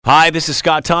Hi, this is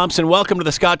Scott Thompson. Welcome to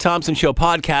the Scott Thompson Show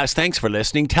podcast. Thanks for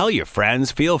listening. Tell your friends.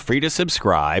 Feel free to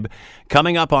subscribe.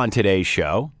 Coming up on today's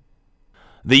show,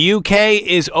 the UK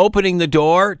is opening the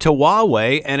door to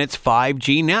Huawei and its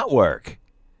 5G network.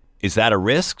 Is that a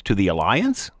risk to the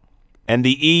alliance? And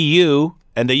the EU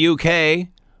and the UK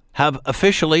have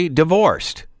officially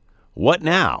divorced. What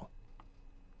now?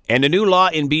 And a new law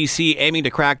in BC aiming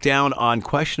to crack down on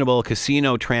questionable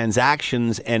casino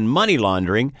transactions and money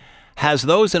laundering has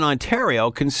those in Ontario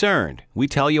concerned. We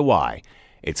tell you why.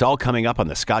 It's all coming up on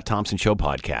the Scott Thompson Show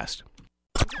podcast.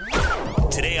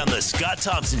 Today on the Scott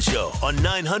Thompson Show on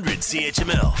 900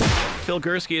 CHML. Phil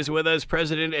Gursky is with us,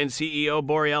 President and CEO,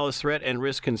 Borealis Threat and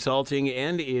Risk Consulting,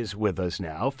 and is with us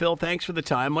now. Phil, thanks for the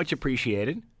time. Much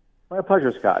appreciated. My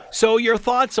pleasure, Scott. So your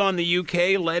thoughts on the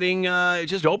UK letting,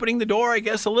 just opening the door, I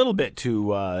guess, a little bit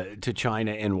to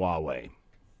China and Huawei?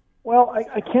 Well,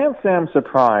 I can't say I'm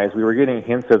surprised. We were getting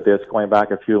hints of this going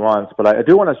back a few months, but I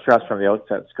do want to stress from the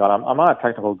outset, Scott, I'm not a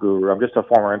technical guru. I'm just a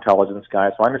former intelligence guy,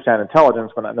 so I understand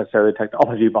intelligence, but not necessarily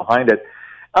technology behind it.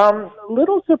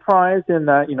 Little surprised in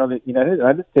that, the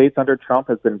United States under Trump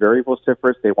has been very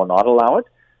vociferous. They will not allow it.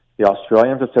 The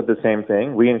Australians have said the same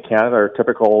thing. We in Canada are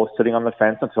typical sitting on the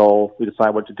fence until we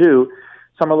decide what to do.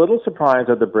 So I'm a little surprised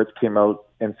that the Brits came out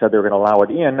and said they were going to allow it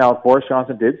in. Now, Boris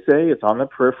Johnson did say it's on the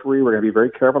periphery. We're going to be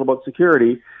very careful about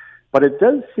security. But it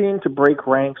does seem to break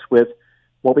ranks with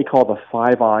what we call the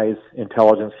Five Eyes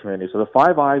intelligence community. So the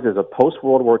Five Eyes is a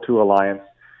post-World War II alliance.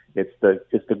 It's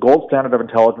the gold standard of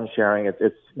intelligence sharing.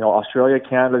 It's Australia,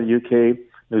 Canada, the UK,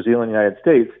 New Zealand, United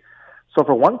States. So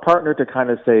for one partner to kind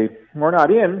of say we're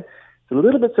not in, it's a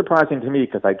little bit surprising to me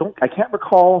because I can't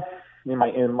recall in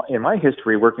my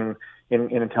history working in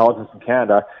intelligence in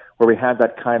Canada where we had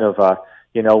that kind of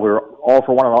we're all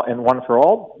for one and one for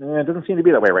all. It doesn't seem to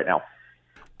be that way right now.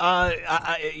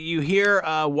 You hear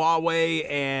Huawei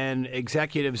and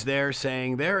executives there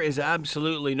saying there is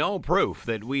absolutely no proof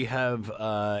that we have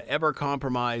ever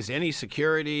compromised any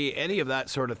security, any of that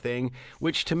sort of thing,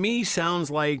 which to me sounds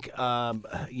like, an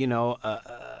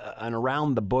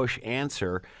around-the-bush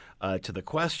answer to the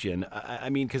question. I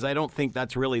mean, because I don't think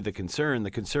that's really the concern.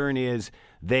 The concern is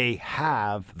they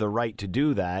have the right to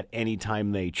do that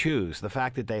anytime they choose. The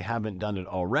fact that they haven't done it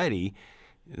already,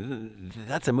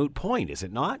 that's a moot point, is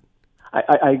it not?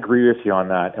 I agree with you on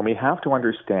that. And we have to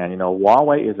understand,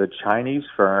 Huawei is a Chinese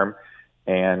firm,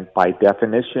 and by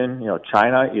definition,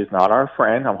 China is not our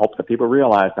friend. I hope that people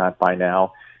realize that by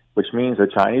now, which means the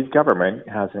Chinese government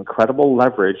has incredible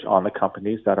leverage on the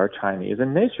companies that are Chinese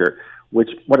in nature. What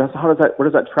does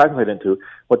that translate into?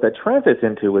 What that translates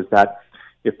into is that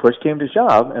if push came to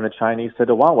shove and the Chinese said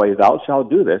to Huawei, "Thou shalt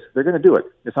do this," they're going to do it.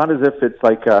 It's not as if it's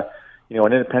like an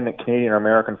independent Canadian or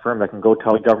American firm that can go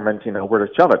tell the government, where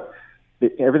to shove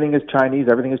it. Everything is Chinese.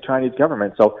 Everything is Chinese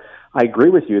government. So I agree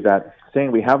with you that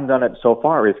saying we haven't done it so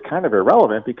far is kind of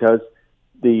irrelevant because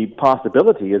the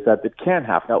possibility is that it can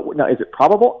happen. Now, is it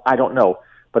probable? I don't know.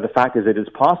 But the fact is it is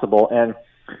possible. And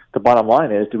the bottom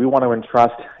line is, do we want to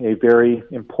entrust a very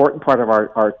important part of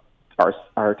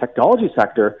our technology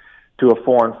sector to a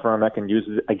foreign firm that can use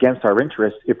it against our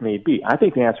interests if need be? I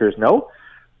think the answer is no.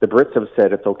 The Brits have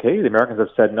said it's okay. The Americans have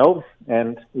said no.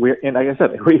 And like I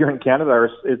said, we here in Canada are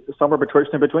somewhere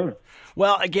in between.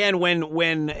 Well, again,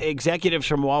 when executives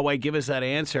from Huawei give us that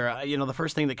answer, the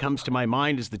first thing that comes to my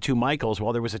mind is the two Michaels.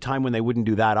 Well, there was a time when they wouldn't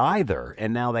do that either,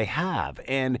 and now they have.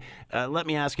 And let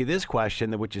me ask you this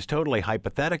question, which is totally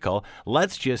hypothetical.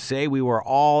 Let's just say we were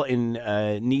all in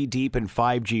knee-deep in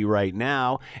 5G right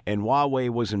now, and Huawei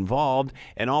was involved,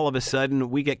 and all of a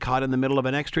sudden we get caught in the middle of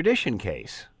an extradition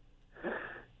case.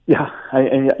 Yeah,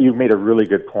 and you've made a really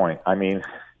good point. I mean,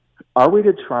 are we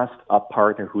to trust a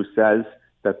partner who says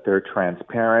that they're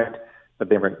transparent, that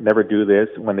they would never do this,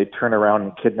 when they turn around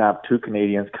and kidnap two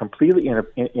Canadians completely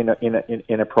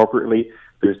inappropriately?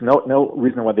 There's no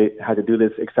reason why they had to do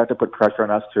this except to put pressure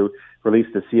on us to release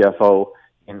the CFO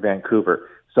in Vancouver.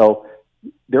 So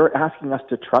they're asking us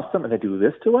to trust them, and they do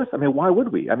this to us? I mean, why would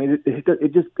we? I mean,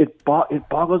 it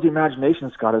boggles the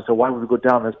imagination, Scott, as to why would we go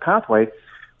down this pathway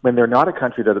when they're not a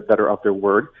country that are of their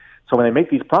word. So when they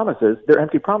make these promises, they're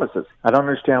empty promises. I don't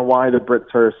understand why the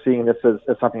Brits are seeing this as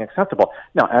something acceptable.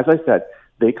 Now, as I said,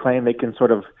 they claim they can sort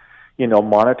of,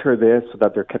 monitor this so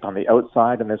that they're kept on the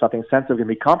outside and there's nothing sensitive can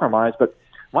be compromised. But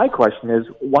my question is,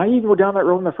 why even go down that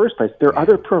road in the first place? There are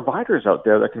other providers out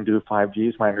there that can do 5G,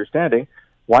 is my understanding.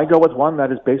 Why go with one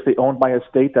that is basically owned by a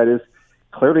state that is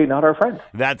clearly not our friend?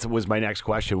 That was my next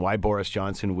question, why Boris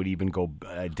Johnson would even go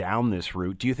down this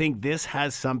route. Do you think this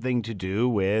has something to do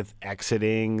with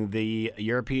exiting the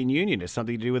European Union? It's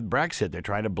something to do with Brexit? They're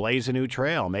trying to blaze a new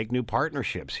trail, make new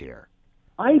partnerships here.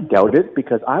 I doubt it,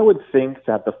 because I would think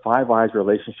that the Five Eyes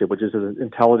relationship, which is an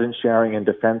intelligence sharing and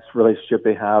defense relationship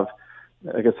they have,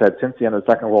 like I said, since the end of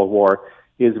the Second World War,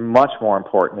 is much more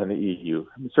important than the EU.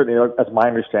 Certainly, that's my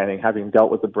understanding, having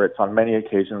dealt with the Brits on many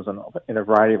occasions and in a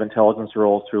variety of intelligence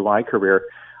roles through my career.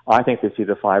 I think they see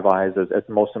the Five Eyes as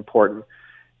the most important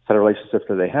set of relationships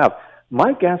that they have.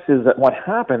 My guess is that what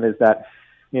happened is that,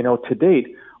 to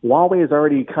date, Huawei is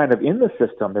already kind of in the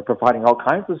system. They're providing all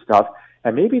kinds of stuff.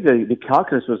 And maybe the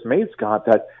calculus was made, Scott,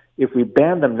 that if we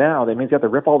ban them now, that means you have to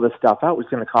rip all this stuff out, which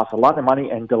is going to cost a lot of money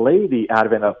and delay the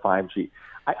advent of 5G.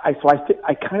 I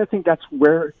kind of think that's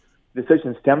where the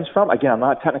decision stems from. Again, I'm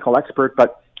not a technical expert,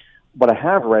 but what I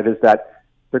have read is that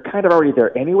they're kind of already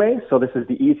there anyway, so this is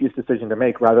the easiest decision to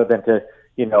make rather than to,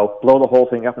 blow the whole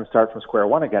thing up and start from square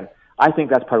one again. I think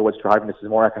that's part of what's driving this is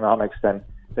more economics than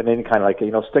any kind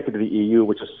of stick it to the EU,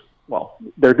 which is, well,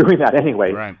 they're doing that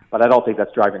anyway, right. But I don't think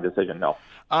that's driving the decision, no.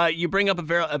 You bring up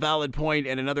a valid point,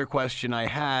 and another question I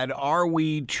had, are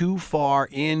we too far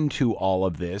into all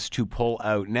of this to pull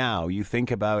out now? You think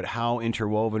about how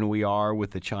interwoven we are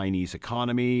with the Chinese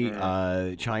economy.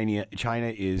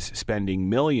 China is spending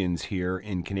millions here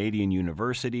in Canadian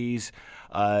universities.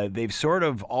 They've sort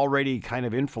of already kind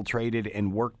of infiltrated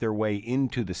and worked their way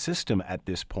into the system at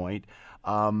this point.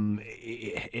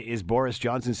 Is Boris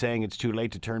Johnson saying it's too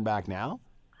late to turn back now?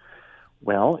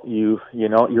 Well,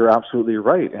 you're absolutely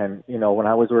right. And, when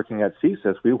I was working at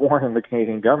CSIS, we warned the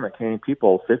Canadian government, Canadian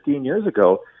people 15 years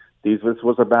ago, this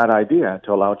was a bad idea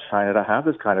to allow China to have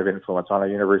this kind of influence on our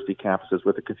university campuses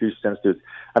with the Confucius Institute.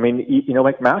 I mean,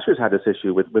 McMaster's had this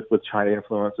issue with China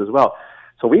influence as well.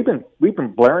 So we've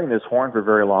been blaring this horn for a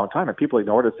very long time, and people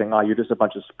ignored it, saying, "Oh, you're just a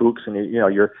bunch of spooks, and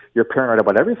you're paranoid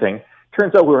about everything."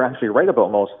 Turns out we were actually right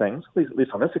about most things, at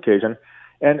least on this occasion.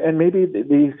 And maybe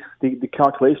the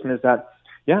calculation is that,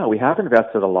 yeah, we have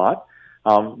invested a lot.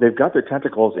 They've got their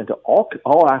tentacles into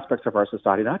all aspects of our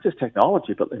society, not just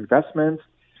technology, but investments.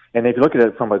 And if you look at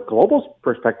it from a global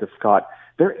perspective, Scott,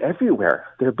 they're everywhere.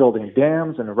 They're building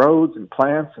dams and roads and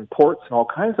plants and ports and all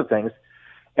kinds of things.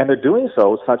 And they're doing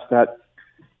so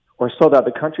so that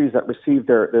the countries that receive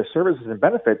their services and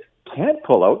benefits can't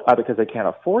pull out, either because they can't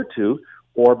afford to,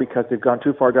 or because they've gone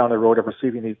too far down the road of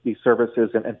receiving these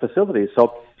services and facilities.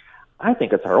 So I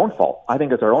think it's our own fault. I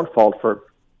think it's our own fault for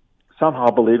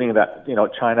somehow believing that,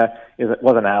 China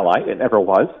was an ally. It never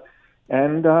was.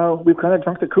 And we've kind of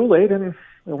drunk the Kool-Aid, and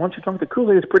once you drunk the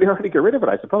Kool-Aid, it's pretty hard to get rid of it,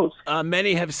 I suppose.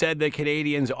 Many have said that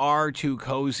Canadians are too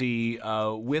cozy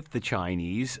with the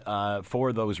Chinese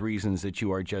for those reasons that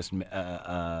you are just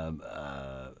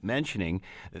mentioning.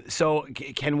 So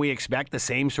can we expect the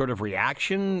same sort of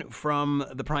reaction from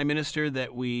the Prime Minister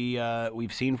that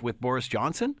we've seen with Boris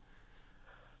Johnson?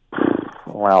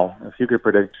 Well, if you could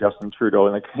predict Justin Trudeau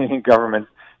and the Canadian government's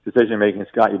decision-making,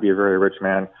 Scott, you'd be a very rich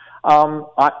man.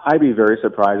 I'd be very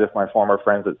surprised if my former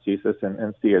friends at CSIS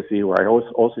and CSE, where I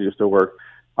also used to work,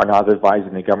 are not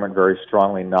advising the government very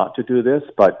strongly not to do this.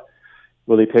 But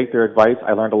will they take their advice?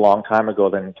 I learned a long time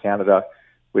ago that in Canada,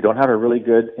 we don't have a really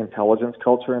good intelligence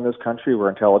culture in this country, where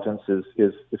intelligence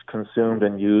is consumed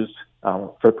and used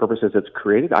for the purposes it's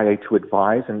created, i.e. to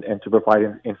advise and to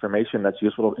provide information that's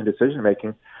useful in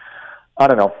decision-making. I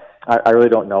don't know. I really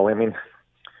don't know. I mean,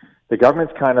 the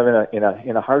government's kind of in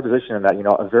a hard position in that,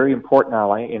 a very important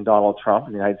ally in Donald Trump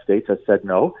in the United States has said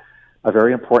no. A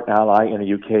very important ally in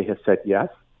the UK has said yes.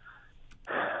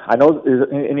 I know,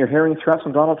 and you're hearing threats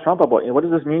from Donald Trump about, what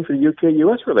does this mean for the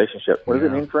UK-US relationship? What does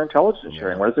it mean for intelligence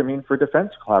sharing? What does it mean for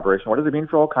defense collaboration? What does it mean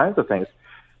for all kinds of things?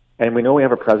 And we know we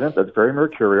have a president that's very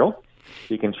mercurial.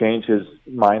 He can change his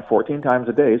mind 14 times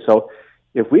a day. So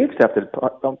if we accepted,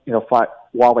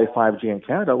 Huawei 5G in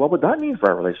Canada, what would that mean for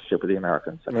our relationship with the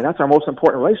Americans? I mean, that's our most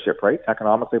important relationship, right?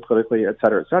 Economically, politically, et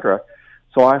cetera, et cetera.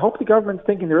 So I hope the government's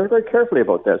thinking very, very carefully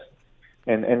about this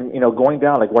and going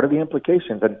down, what are the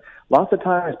implications? And lots of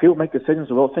times people make decisions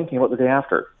without thinking about the day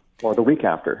after or the week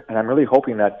after. And I'm really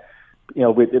hoping that,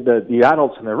 the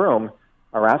adults in the room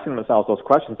are asking themselves those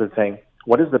questions and saying,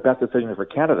 what is the best decision for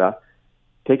Canada,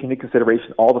 taking into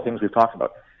consideration all the things we've talked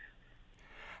about?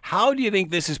 How do you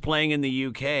think this is playing in the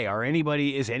UK?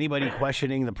 Is anybody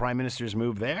questioning the Prime Minister's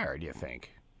move there, do you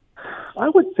think? I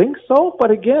would think so.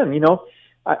 But again,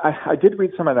 I did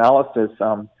read some analysis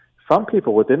from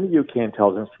people within the UK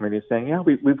intelligence community saying, yeah,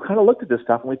 we've kind of looked at this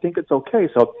stuff and we think it's okay.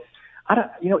 So,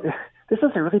 this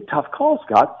is a really tough call,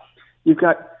 Scott. You've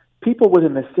got people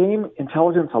within the same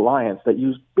intelligence alliance that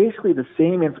use basically the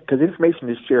same, because information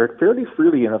is shared fairly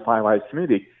freely in the Five Eyes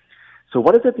community. So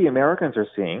what is it the Americans are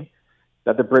seeing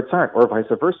that the Brits aren't, or vice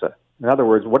versa? In other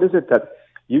words, what is it that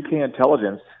UK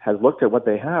intelligence has looked at what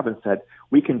they have and said,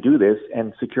 we can do this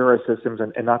and secure our systems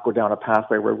and not go down a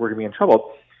pathway where we're going to be in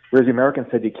trouble, whereas the Americans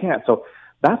said you can't. So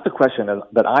that's the question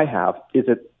that I have. Is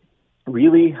it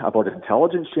really about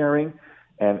intelligence sharing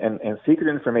and secret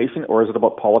information, or is it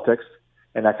about politics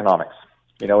and economics?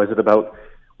 Is it about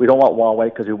we don't want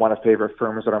Huawei because we want to favor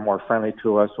firms that are more friendly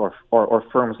to us or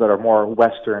firms that are more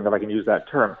Western, if I can use that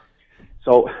term.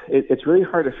 So it's really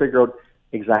hard to figure out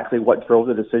exactly what drove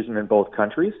the decision in both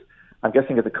countries. I'm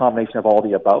guessing it's a combination of all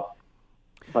the above.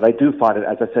 But I do find it,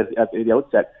 as I said at the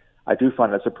outset, I do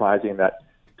find it surprising that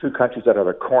two countries that are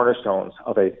the cornerstones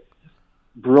of a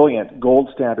brilliant gold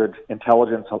standard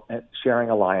intelligence sharing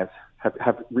alliance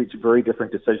have reached very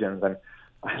different decisions. And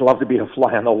I'd love to be a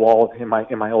fly on the wall in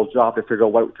my old job to figure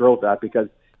out what drove that, because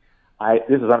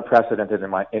this is unprecedented in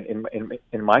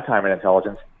my time in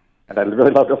intelligence, and I'd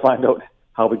really love to find out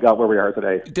how we got where we are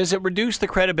today. Does it reduce the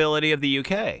credibility of the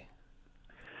UK?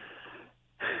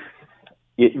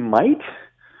 It might,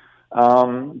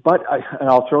 but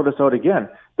I'll throw this out again.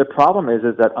 The problem is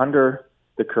that under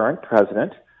the current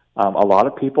president, a lot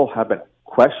of people have been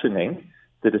questioning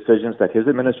the decisions that his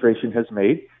administration has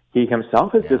made. He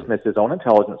himself has dismissed his own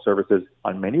intelligence services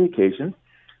on many occasions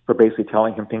for basically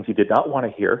telling him things he did not want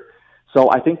to hear. So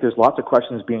I think there's lots of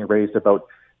questions being raised about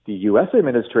the U.S.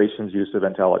 administration's use of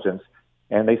intelligence.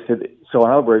 And they said, so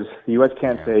in other words, the U.S.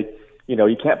 can't say,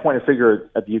 you can't point a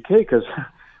finger at the U.K. because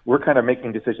we're kind of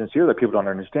making decisions here that people don't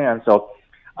understand. So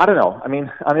I don't know. I mean,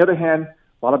 on the other hand,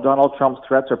 a lot of Donald Trump's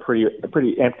threats are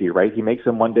pretty empty, right? He makes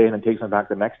them one day and then takes them back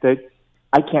the next day.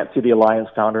 I can't see the alliance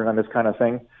foundering on this kind of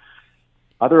thing.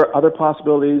 Other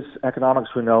possibilities, economics,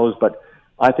 who knows? But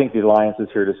I think the alliance is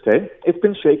here to stay. It's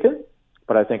been shaken,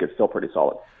 but I think it's still pretty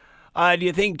solid. Do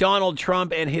you think Donald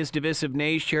Trump and his divisive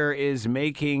nature is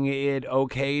making it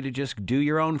okay to just do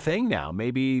your own thing now?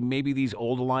 Maybe these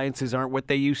old alliances aren't what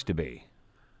they used to be.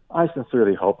 I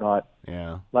sincerely hope not.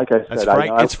 Yeah. Like I said,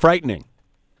 it's frightening.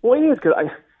 Well, it is,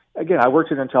 because I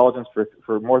worked in intelligence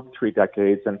for more than 3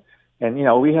 decades, and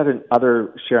we had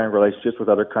other sharing relationships with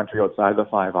other countries outside the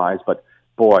Five Eyes, but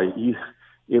boy,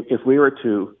 if we were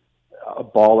to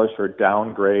abolish or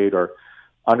downgrade or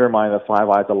undermine the Five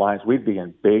Eyes alliance, we'd be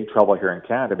in big trouble here in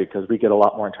Canada, because we get a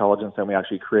lot more intelligence than we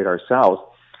actually create ourselves,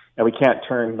 and we can't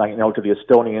turn to the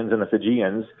Estonians and the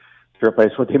Fijians to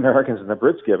replace what the Americans and the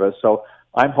Brits give us. So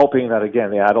I'm hoping that,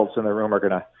 again, the adults in the room are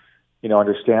going to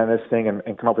understand this thing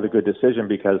and come up with a good decision,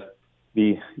 because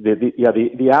the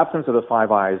absence of the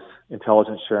Five Eyes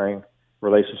intelligence sharing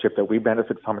relationship that we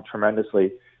benefit from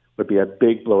tremendously would be a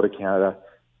big blow to Canada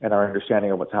and our understanding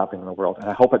of what's happening in the world. And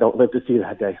I hope I don't live to see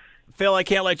that day. Phil, I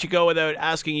can't let you go without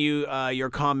asking you your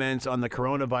comments on the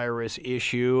coronavirus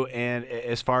issue and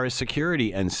as far as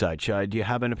security and such. Do you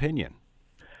have an opinion?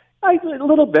 A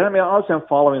little bit. I mean, obviously I'm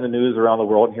following the news around the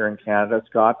world here in Canada,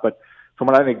 Scott, but from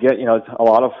what I get, it's a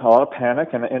lot of panic.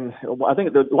 And I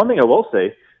think the one thing I will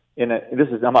say, this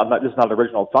is not an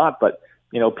original thought, but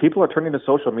people are turning to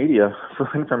social media for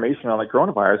information on the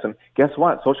coronavirus, and guess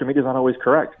what? Social media is not always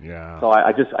correct. Yeah. So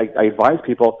I advise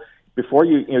people, before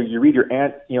you read your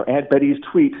Aunt Betty's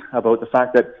tweet about the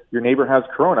fact that your neighbor has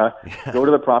corona, go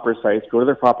to the proper sites, go to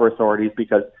the proper authorities,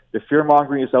 because the fear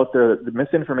mongering is out there, the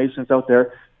misinformation is out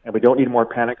there, and we don't need more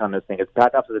panic on this thing. It's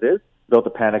bad enough as it is, without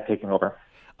the panic taking over.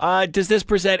 Does this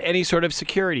present any sort of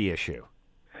security issue?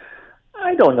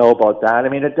 I don't know about that. I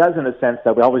mean, it does in the sense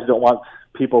that we always don't want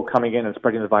people coming in and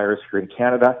spreading the virus here in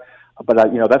Canada. But,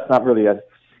 that's not really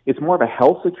it's more of a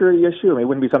health security issue. I mean, it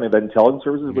wouldn't be something that intelligence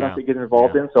services would have to get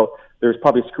involved in. So there's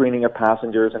probably screening of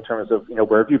passengers in terms of,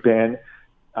 where have you been?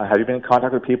 Have you been in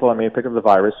contact with people that may have picked up the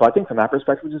virus? So I think from that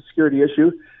perspective, it's a security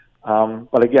issue.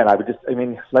 But again,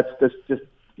 let's just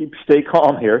stay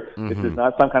calm here. Mm-hmm. This is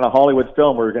not some kind of Hollywood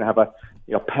film where we're going to have a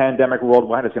pandemic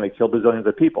worldwide that's going to kill bazillions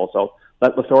of people. So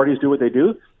let authorities do what they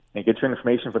do and get your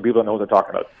information from people that know what they're talking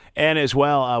about. And as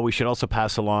well, we should also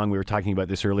pass along, we were talking about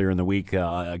this earlier in the week,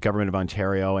 Government of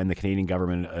Ontario and the Canadian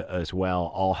government as well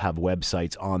all have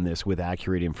websites on this with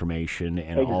accurate information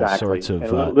and all sorts of...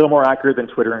 And a little more accurate than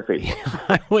Twitter and Facebook.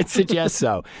 I would suggest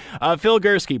so. Phil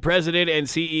Gurski, President and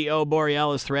CEO,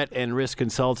 Borealis Threat and Risk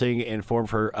Consulting, and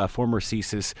former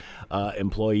CSIS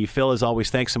employee. Phil, as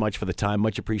always, thanks so much for the time.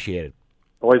 Much appreciated.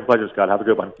 Always a pleasure, Scott. Have a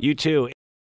good one. You too.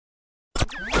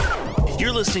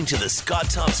 You're listening to the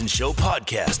Scott Thompson Show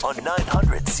podcast on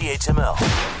 900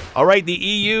 CHML. All right, the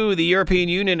EU, the European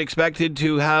Union, expected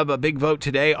to have a big vote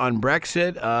today on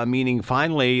Brexit, meaning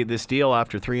finally this deal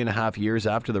after 3.5 years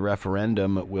after the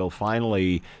referendum will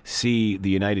finally see the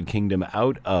United Kingdom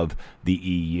out of the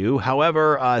EU.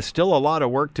 However, still a lot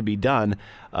of work to be done.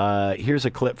 Here's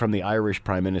a clip from the Irish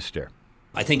Prime Minister.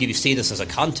 I think if you see this as a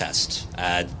contest,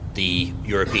 the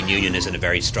European Union is in a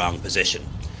very strong position.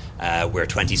 We're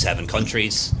 27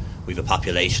 countries, we have a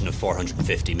population of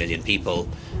 450 million people,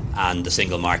 and the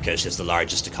single market is the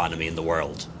largest economy in the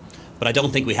world. But I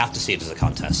don't think we have to see it as a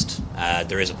contest.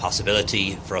 There is a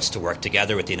possibility for us to work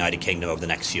together with the United Kingdom over the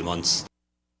next few months.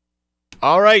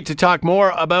 All right, to talk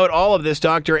more about all of this,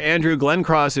 Dr. Andrew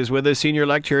Glencross is with us, Senior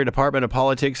Lecturer, Department of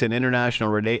Politics and International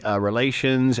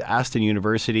Relations, Aston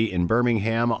University in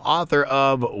Birmingham, author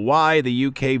of Why the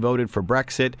UK Voted for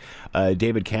Brexit,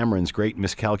 David Cameron's Great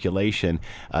Miscalculation.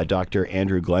 Dr.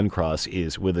 Andrew Glencross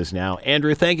is with us now.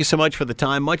 Andrew, thank you so much for the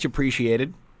time. Much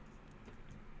appreciated.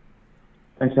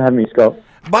 Thanks for having me, Scott.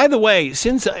 By the way,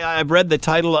 since I've read the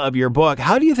title of your book,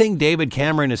 how do you think David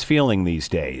Cameron is feeling these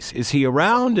days? Is he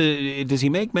around? Does he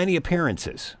make many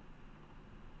appearances?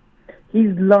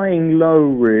 He's lying low,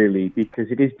 really,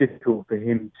 because it is difficult for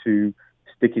him to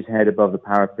stick his head above the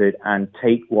parapet and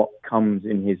take what comes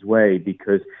in his way,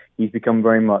 because he's become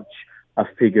very much a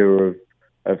figure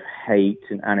of hate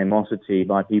and animosity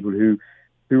by people who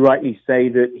rightly say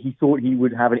that he thought he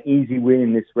would have an easy win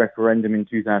in this referendum in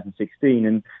 2016,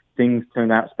 and things turned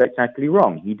out spectacularly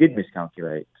wrong. He did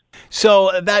miscalculate.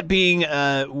 So that being,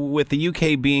 with the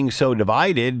UK being so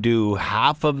divided, does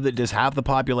half the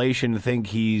population think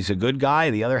he's a good guy,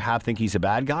 the other half think he's a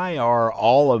bad guy, or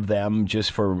all of them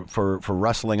just for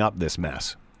rustling up this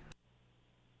mess?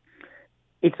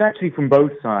 It's actually from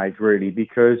both sides, really,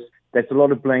 because there's a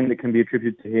lot of blame that can be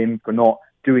attributed to him for not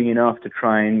doing enough to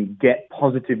try and get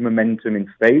positive momentum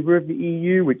in favor of the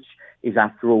EU, which is,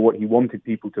 after all, what he wanted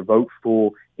people to vote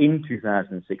for in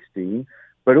 2016.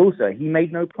 But also, he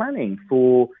made no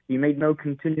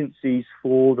contingencies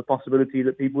for the possibility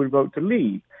that people would vote to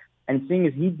leave. And seeing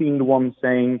as he'd been the one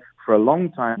saying for a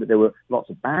long time that there were lots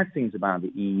of bad things about the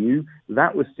EU,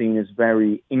 that was seen as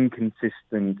very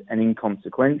inconsistent and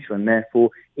inconsequential. And therefore,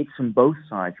 it's from both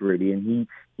sides, really. And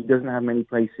he doesn't have many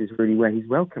places, really, where he's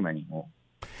welcome anymore.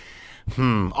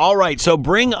 All right, so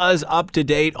bring us up to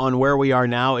date on where we are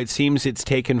now. It seems it's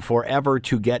taken forever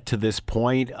to get to this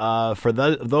point. For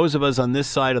those of us on this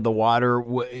side of the water,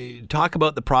 talk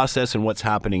about the process and what's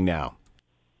happening now.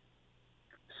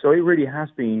 So it really has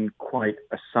been quite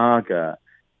a saga,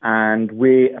 and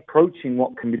we're approaching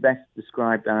what can be best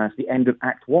described as the end of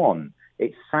Act 1.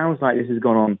 It sounds like this has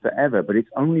gone on forever, but it's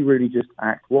only really just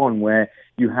Act 1 where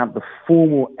you have the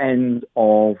formal end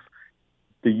of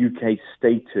the UK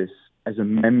status as a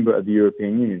member of the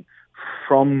European Union.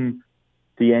 From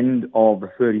the end of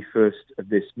the 31st of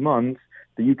this month,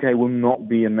 the UK will not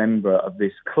be a member of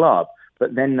this club.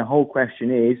 But then the whole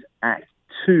question is, Act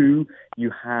 2,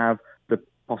 you have the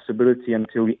possibility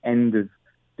until the end of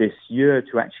this year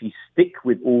to actually stick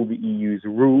with all the EU's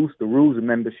rules. The rules of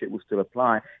membership will still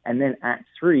apply. And then Act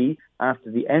 3,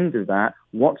 after the end of that,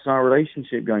 what's our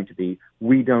relationship going to be?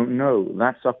 We don't know.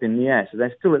 That's up in the air. So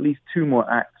there's still at least 2 more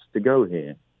acts to go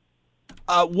here.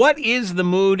 What is the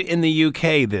mood in the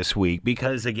UK this week?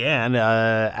 Because, again,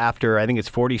 after I think it's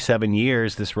 47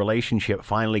 years, this relationship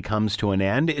finally comes to an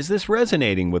end. Is this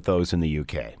resonating with those in the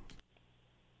UK?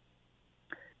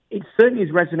 It certainly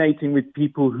is resonating with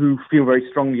people who feel very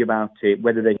strongly about it,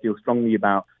 whether they feel strongly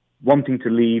about wanting to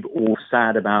leave or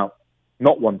sad about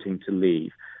not wanting to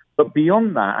leave. But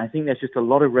beyond that, I think there's just a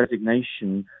lot of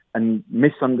resignation and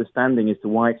misunderstanding as to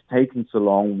why it's taken so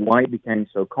long, why it became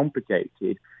so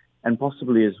complicated, and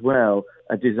possibly as well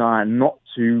a desire not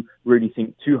to really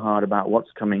think too hard about what's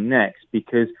coming next,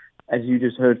 because as you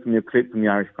just heard from your clip from the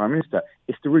Irish Prime Minister,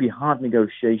 it's the really hard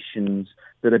negotiations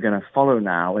that are going to follow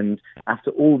now. And after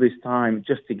all this time,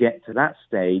 just to get to that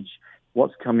stage,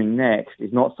 what's coming next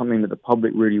is not something that the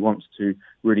public really wants to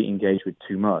really engage with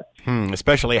too much.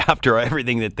 Especially after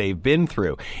everything that they've been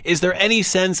through. Is there any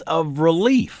sense of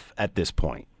relief at this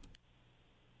point?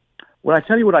 Well, I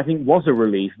tell you what I think was a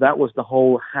relief. That was the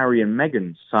whole Harry and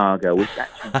Meghan saga, which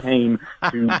actually came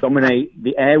to dominate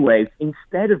the airwaves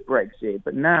instead of Brexit.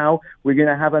 But now we're going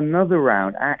to have another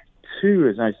round, Act 2,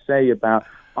 as I say, about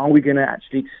are we going to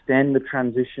actually extend the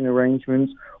transition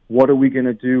arrangements? What are we going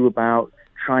to do about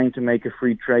trying to make a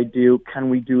free trade deal? Can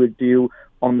we do a deal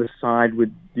on the side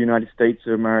with the United States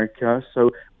of America? So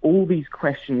all these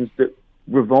questions that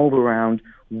revolve around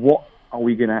what are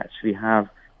we going to actually have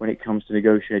when it comes to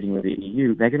negotiating with the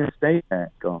EU, they're going to stay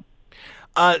there, Scott.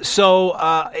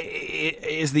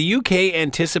 Is the UK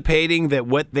anticipating that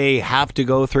what they have to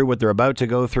go through, what they're about to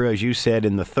go through, as you said,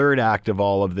 in the third act of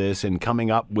all of this and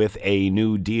coming up with a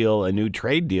new deal, a new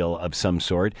trade deal of some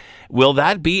sort, will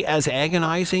that be as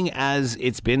agonizing as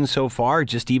it's been so far,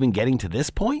 just even getting to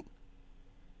this point?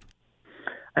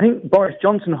 I think Boris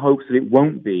Johnson hopes that it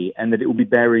won't be, and that it will be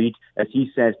buried, as he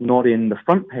says, not in the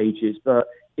front pages, but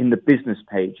in the business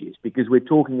pages, because we're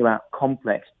talking about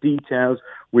complex details.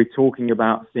 We're talking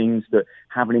about things that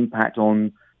have an impact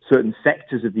on certain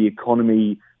sectors of the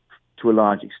economy to a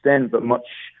large extent, but much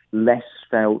less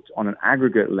felt on an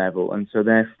aggregate level. And so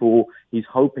therefore, he's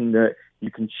hoping that you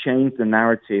can change the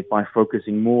narrative by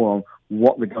focusing more on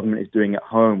what the government is doing at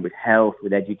home with health,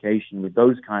 with education, with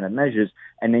those kind of measures,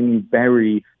 and then you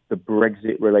bury the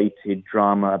Brexit-related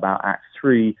drama about Act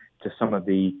 3 to some of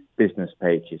the business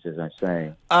pages, as I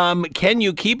say. Can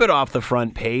you keep it off the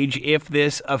front page if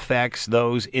this affects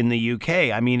those in the UK?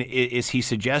 I mean, is he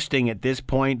suggesting at this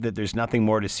point that there's nothing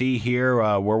more to see here?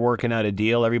 We're working out a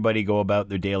deal, everybody go about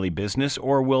their daily business,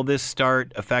 or will this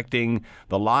start affecting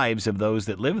the lives of those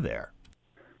that live there?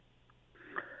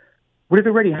 Well, it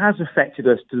already has affected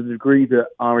us to the degree that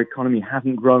our economy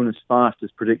hasn't grown as fast as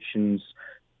predictions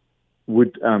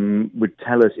would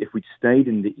tell us if we'd stayed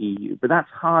in the EU. But that's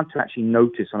hard to actually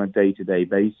notice on a day-to-day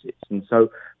basis. And so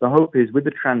the hope is, with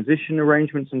the transition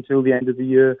arrangements until the end of the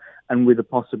year, and with the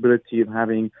possibility of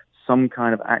having some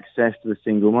kind of access to the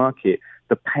single market,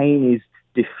 the pain is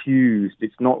diffused.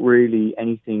 It's not really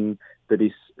anything that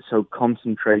is so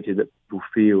concentrated that people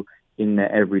feel in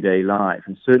their everyday life.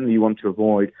 And certainly you want to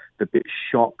avoid the big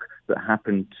shock that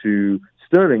happened to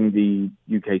sterling, the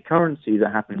UK currency,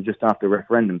 that happened just after the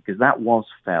referendum, because that was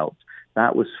felt.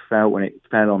 That was felt when it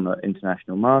fell on the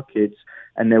international markets,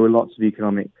 and there were lots of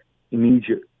economic,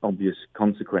 immediate, obvious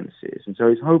consequences. And so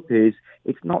his hope is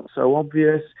it's not so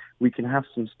obvious. We can have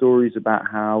some stories about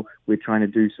how we're trying to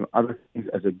do some other things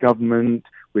as a government.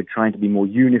 We're trying to be more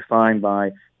unified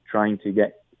by trying to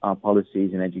get our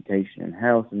policies in education and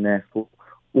health, and therefore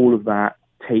all of that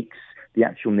takes the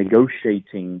actual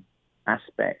negotiating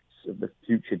aspects of the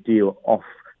future deal off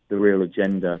the real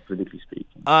agenda, politically speaking.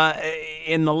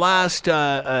 In the last,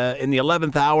 in the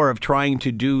 11th hour of trying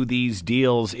to do these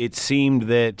deals, it seemed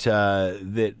that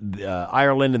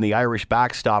Ireland and the Irish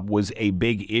backstop was a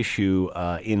big issue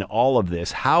in all of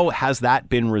this. How has that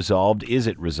been resolved? Is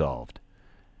it resolved?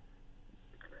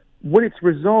 Well, it's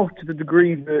resolved to the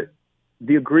degree that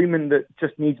the agreement that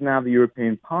just needs now the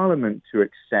European Parliament to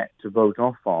accept, to vote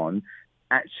off on,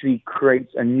 actually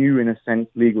creates a new, in a sense,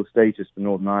 legal status for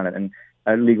Northern Ireland, and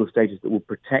a legal status that will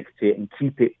protect it and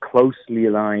keep it closely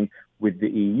aligned with the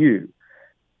EU.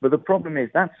 But the problem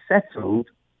is that's settled.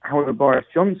 However, Boris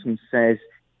Johnson says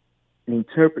and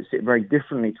interprets it very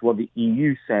differently to what the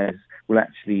EU says will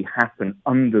actually happen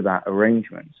under that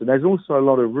arrangement. So there's also a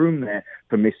lot of room there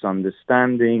for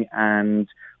misunderstanding and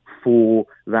for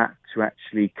that to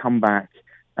actually come back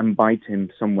and bite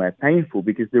him somewhere painful,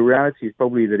 because the reality is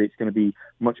probably that it's going to be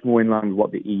much more in line with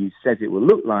what the EU says it will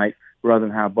look like, rather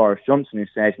than how Boris Johnson, who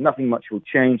says nothing much will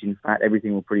change. In fact,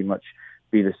 everything will pretty much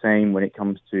be the same when it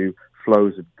comes to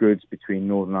flows of goods between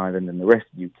Northern Ireland and the rest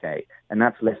of the UK. And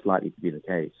that's less likely to be the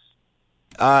case.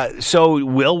 So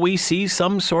will we see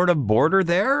some sort of border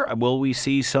there? Will we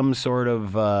see some sort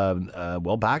of,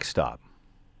 backstop?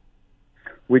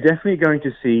 We're definitely going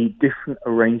to see different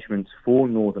arrangements for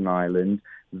Northern Ireland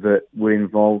that will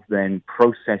involve then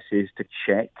processes to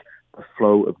check the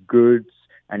flow of goods,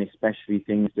 and especially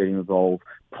things that involve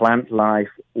plant life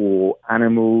or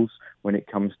animals when it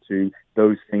comes to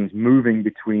those things moving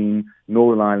between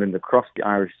Northern Ireland across the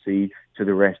Irish Sea to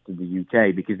the rest of the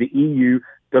UK. Because the EU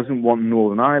doesn't want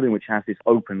Northern Ireland, which has this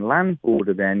open land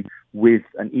border then with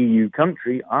an EU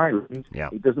country, Ireland. Yeah.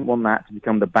 It doesn't want that to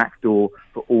become the backdoor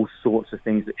for all sorts of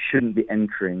things that shouldn't be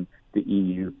entering the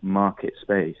EU market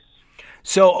space.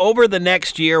 So over the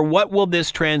next year, what will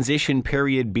this transition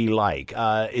period be like?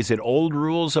 Is it old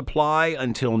rules apply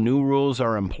until new rules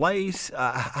are in place?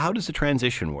 How does the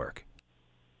transition work?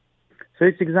 So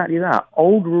it's exactly that.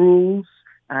 Old rules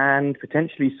and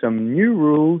potentially some new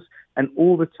rules, and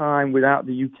all the time without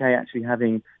the UK actually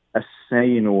having a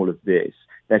say in all of this.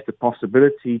 There's the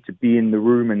possibility to be in the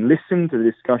room and listen to the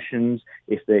discussions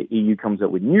if the EU comes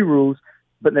up with new rules,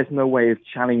 but there's no way of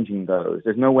challenging those.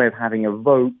 There's no way of having a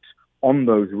vote on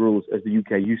those rules as the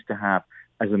UK used to have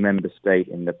as a member state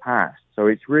in the past. So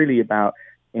it's really about,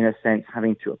 in a sense,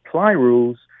 having to apply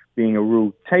rules, being a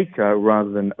rule taker rather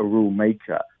than a rule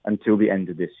maker until the end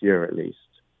of this year at least.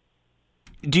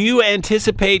 Do you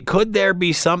anticipate, could there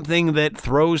be something that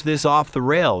throws this off the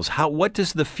rails? What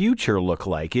does the future look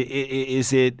like?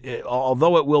 Is it,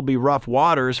 although it will be rough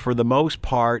waters for the most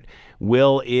part,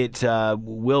 will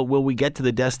we get to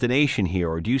the destination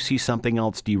here, or do you see something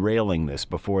else derailing this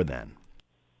before then?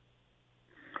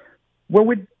 Well,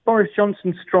 with Boris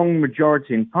Johnson's strong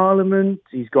majority in Parliament,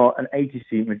 he's got an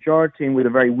 80-seat majority, and with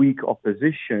a very weak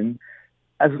opposition,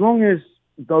 as long as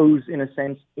those, in a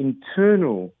sense,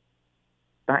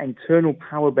 that internal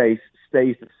power base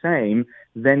stays the same,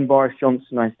 then Boris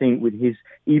Johnson, I think, with his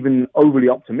even overly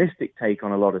optimistic take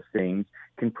on a lot of things,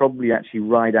 can probably actually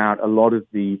ride out a lot of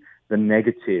the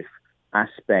negative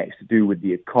aspects to do with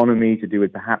the economy, to do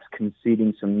with perhaps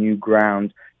conceding some new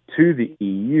ground to the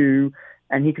EU,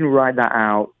 and he can ride that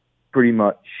out pretty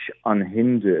much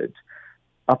unhindered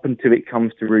up until it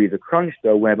comes to really the crunch,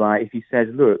 though, whereby if he says,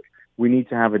 look, we need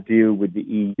to have a deal with the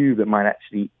EU that might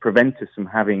actually prevent us from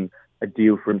having a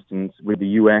deal, for instance, with the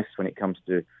US when it comes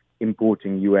to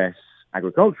importing US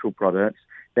agricultural products,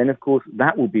 then of course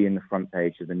that will be in the front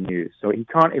page of the news. So he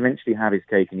can't eventually have his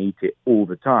cake and eat it all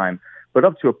the time. But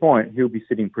up to a point, he'll be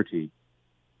sitting pretty.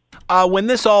 When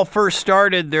this all first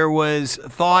started, there was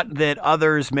thought that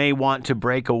others may want to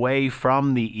break away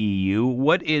from the EU.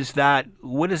 What is that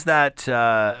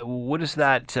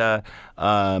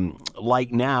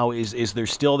like now? Is there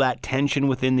still that tension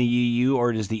within the EU,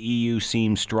 or does the EU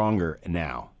seem stronger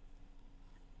now?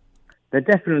 There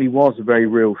definitely was a very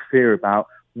real fear about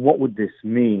what would this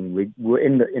mean. We were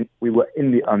in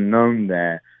the unknown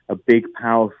there. A big,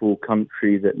 powerful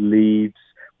country that leads,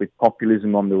 with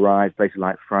populism on the rise, places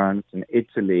like France and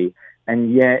Italy,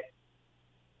 and yet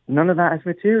none of that has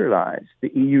materialized.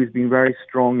 The EU has been very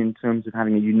strong in terms of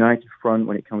having a united front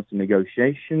when it comes to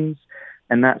negotiations,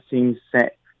 and that seems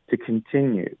set to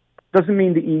continue. Doesn't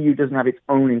mean the EU doesn't have its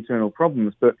own internal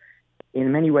problems, but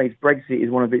in many ways, Brexit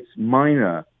is one of its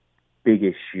minor big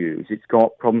issues. It's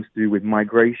got problems to do with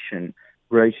migration,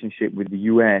 relationship with the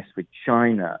US, with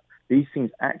China. These things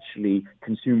actually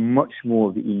consume much more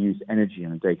of the EU's energy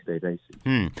on a day-to-day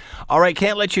basis. All right,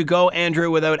 can't let you go,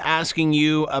 Andrew, without asking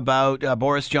you about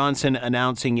Boris Johnson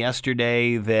announcing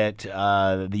yesterday that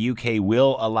the UK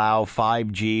will allow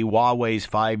 5G, Huawei's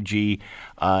 5G,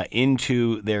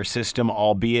 into their system,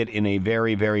 albeit in a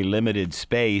very, very limited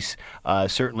space,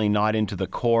 certainly not into the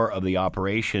core of the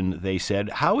operation, they said.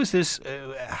 How is this,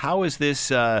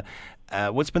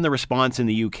 what's been the response in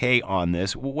the UK on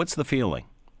this? What's the feeling?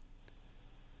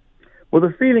 Well,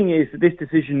 the feeling is that this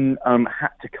decision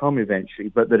had to come eventually,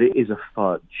 but that it is a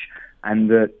fudge, and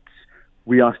that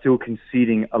we are still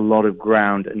conceding a lot of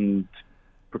ground and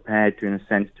prepared to, in a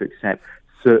sense, to accept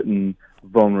certain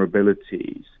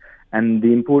vulnerabilities. And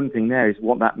the important thing there is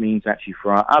what that means actually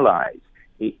for our allies.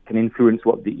 It can influence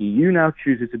what the EU now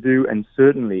chooses to do, and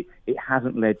certainly it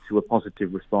hasn't led to a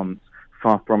positive response,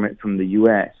 far from it, from the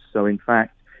US. So, in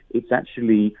fact, it's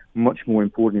actually much more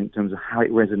important in terms of how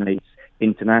it resonates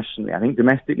internationally. I think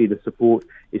domestically the support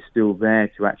is still there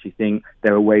to actually think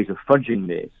there are ways of fudging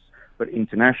this, but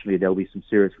internationally there'll be some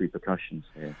serious repercussions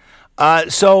here.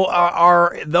 So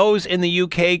are those in the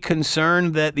UK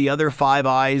concerned that the other Five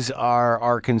Eyes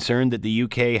are concerned that the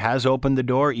UK has opened the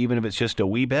door, even if it's just a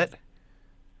wee bit?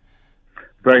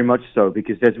 Very much so,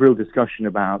 because there's real discussion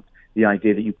about the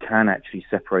idea that you can actually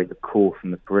separate the core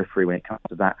from the periphery when it comes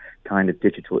to that kind of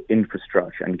digital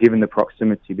infrastructure. And given the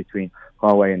proximity between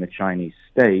Huawei and the Chinese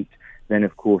state, then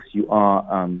of course you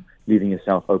are leaving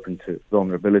yourself open to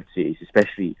vulnerabilities,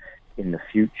 especially in the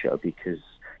future, because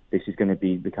this is going to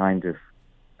be the kind of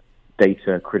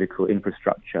data critical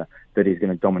infrastructure that is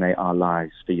going to dominate our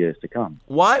lives for years to come.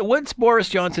 What's Boris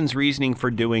Johnson's reasoning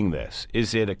for doing this?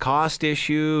 Is it a cost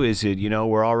issue? Is it,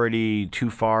 we're already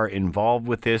too far involved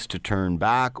with this to turn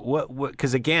back?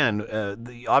 Because again,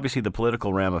 obviously the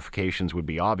political ramifications would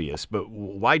be obvious, but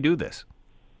why do this?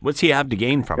 What's he have to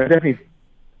gain from it?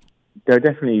 There are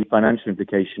definitely financial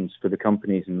implications for the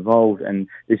companies involved, and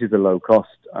this is a low-cost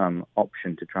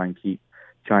option to try and keep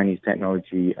Chinese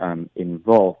technology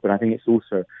involved. But I think it's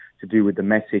also to do with the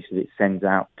message that it sends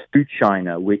out to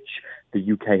China, which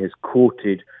the UK has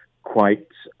courted quite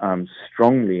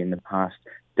strongly in the past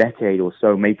decade or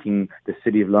so, making the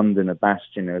City of London a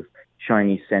bastion of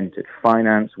Chinese-centered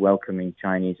finance, welcoming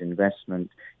Chinese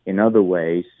investment in other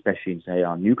ways, especially in, say,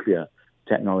 our nuclear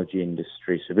technology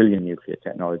industry, civilian nuclear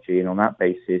technology, and on that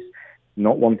basis,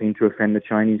 not wanting to offend the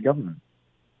Chinese government.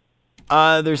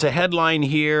 There's a headline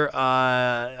here,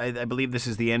 I believe this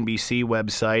is the NBC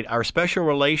website. Our special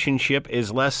relationship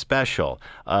is less special,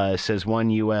 says one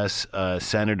U.S.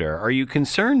 senator. Are you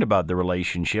concerned about the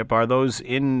relationship? Are those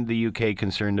in the UK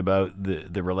concerned about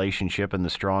the relationship and the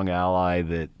strong ally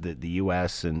that the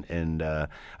U.S. and the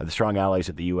strong allies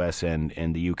that the U.S.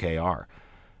 and the UK are?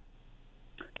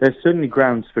 There's certainly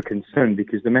grounds for concern,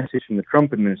 because the message from the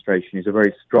Trump administration is a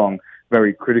very strong,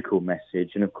 very critical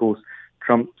message. And of course,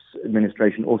 Trump's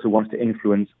administration also wants to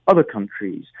influence other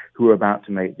countries who are about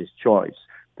to make this choice.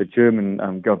 The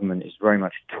German government is very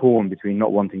much torn between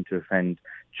not wanting to offend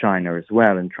China as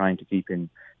well and trying to keep in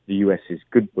the US's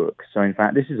good book. So in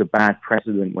fact, this is a bad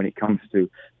precedent when it comes to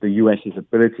the US's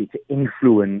ability to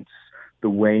influence the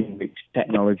way in which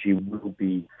technology will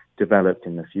be developed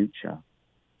in the future.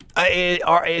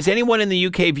 Is anyone in the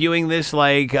UK viewing this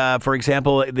like, for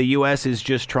example, the US is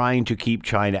just trying to keep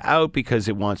China out because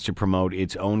it wants to promote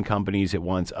its own companies, it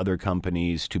wants other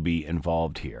companies to be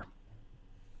involved here?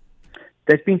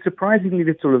 There's been surprisingly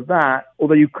little of that,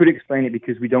 although you could explain it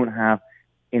because we don't have,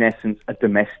 in essence, a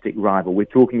domestic rival. We're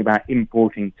talking about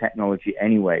importing technology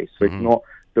anyway, so it's not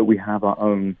that we have our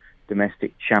own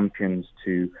domestic champions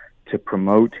to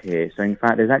promote here. So in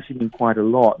fact, there's actually been quite a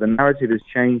lot. The narrative has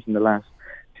changed in the last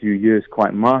few years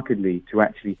quite markedly to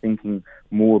actually thinking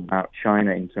more about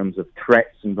China in terms of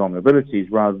threats and vulnerabilities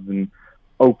rather than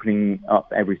opening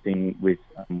up everything with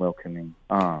welcoming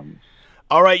arms.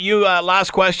 All right, you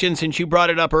last question, since you brought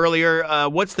it up earlier.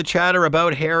 What's the chatter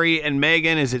about Harry and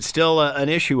Meghan? Is it still an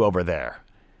issue over there?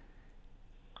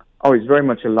 Oh, it's very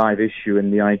much a live issue,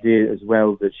 and the idea as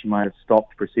well that she might have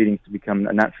stopped proceedings to become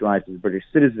naturalized as a British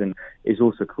citizen is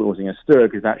also causing a stir,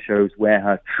 because that shows where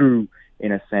her true,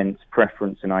 in a sense,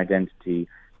 preference and identity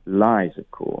lies, of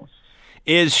course.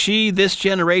 Is she this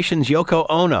generation's Yoko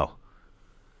Ono?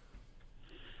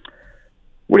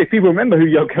 Well, if people remember who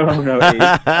Yoko Ono is...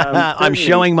 I'm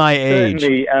showing my age.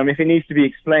 Certainly, if it needs to be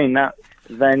explained,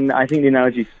 then I think the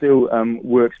analogy still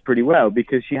works pretty well,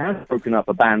 because she has broken up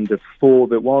a band of four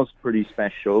that was pretty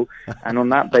special, and on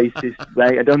that basis,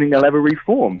 I don't think they'll ever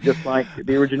reform, just like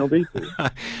the original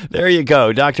Beatles. There you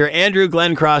go. Dr. Andrew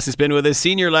Glencross has been with us,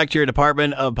 Senior Lecturer,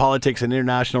 Department of Politics and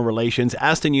International Relations,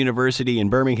 Aston University in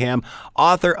Birmingham,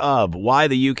 author of Why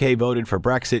the UK Voted for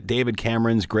Brexit, David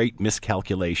Cameron's Great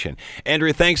Miscalculation.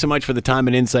 Andrew, thanks so much for the time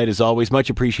and insight, as always. Much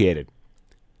appreciated.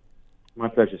 My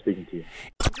pleasure speaking to you.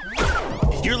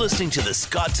 You're listening to the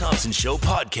Scott Thompson Show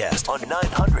podcast on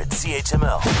 900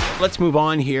 CHML. Let's move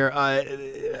on here.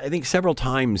 I think several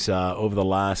times over the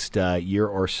last year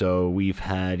or so, we've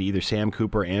had either Sam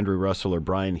Cooper, Andrew Russell, or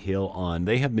Brian Hill on.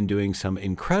 They have been doing some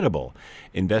incredible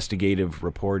investigative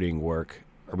reporting work.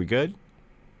 Are we good?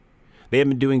 They have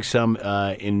been doing some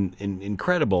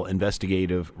incredible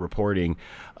investigative reporting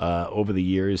over the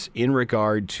years in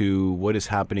regard to what is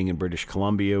happening in British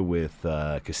Columbia with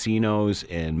casinos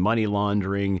and money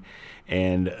laundering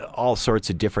and all sorts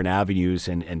of different avenues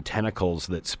and tentacles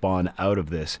that spawn out of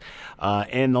this.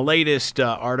 And the latest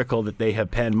article that they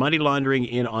have penned, Money Laundering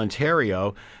in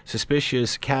Ontario,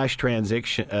 Suspicious Cash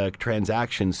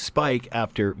Transactions Spike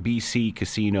After BC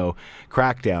Casino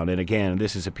Crackdown. And again,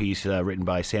 this is a piece written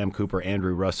by Sam Cooper,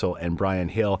 Andrew Russell, and Brian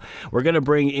Hill. We're going to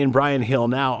bring in Brian Hill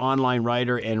now, online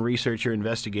writer and researcher,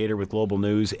 investigator with Global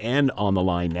News, and on the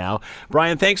line now.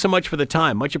 Brian, thanks so much for the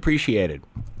time. Much appreciated.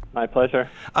 My pleasure.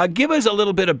 Give us a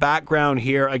little bit of background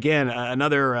here. Again,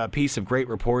 another piece of great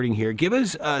reporting here. Give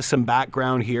us some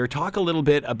background here. Talk a little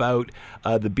bit about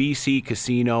the BC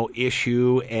casino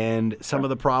issue and some of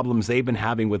the problems they've been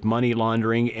having with money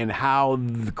laundering and how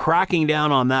cracking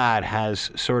down on that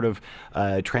has sort of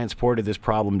transported this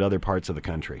problem to other parts of the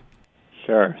country.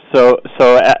 Sure. So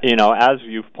you know, as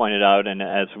you've pointed out and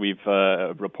as we've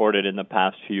reported in the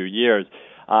past few years,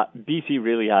 BC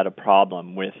really had a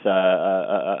problem with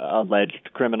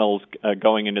alleged criminals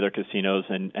going into their casinos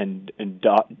and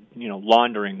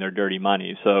laundering their dirty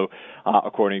money. So,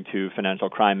 according to financial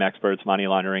crime experts, money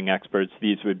laundering experts,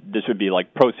 this would be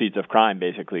like proceeds of crime,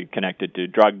 basically connected to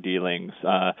drug dealings,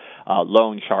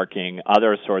 loan sharking,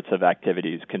 other sorts of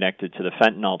activities connected to the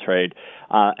fentanyl trade,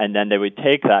 and then they would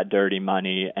take that dirty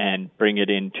money and bring it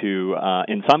into,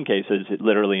 in some cases,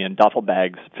 literally in duffel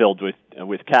bags filled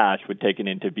with cash, would take it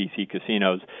into BC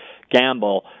casinos,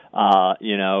 gamble,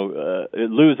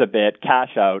 lose a bit,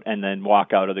 cash out, and then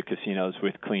walk out of the casinos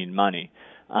with clean money.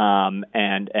 And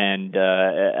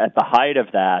at the height of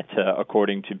that,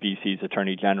 according to BC's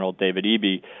Attorney General David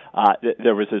Eby,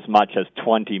 there was as much as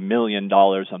 $20 million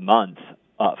a month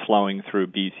flowing through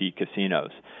BC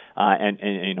casinos.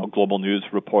 And Global News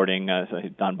reporting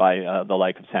done by the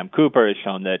like of Sam Cooper has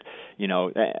shown that,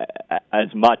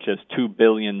 as much as $2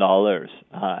 billion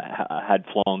had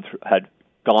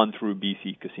gone through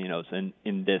BC casinos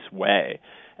in this way.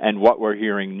 And what we're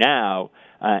hearing now,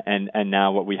 and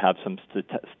now what we have some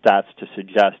stats to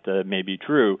suggest may be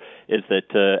true, is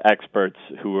that experts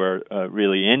who are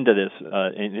really into this,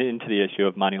 into the issue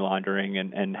of money laundering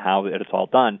and how it's all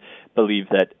done, believe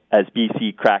that as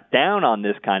BC cracked down on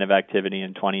this kind of activity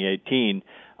in 2018,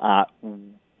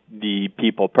 the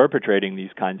people perpetrating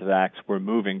these kinds of acts were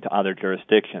moving to other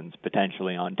jurisdictions,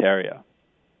 potentially Ontario.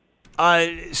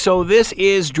 So this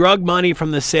is drug money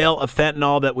from the sale of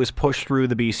fentanyl that was pushed through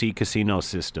the BC casino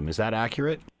system. Is that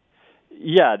accurate?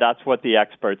 Yeah, that's what the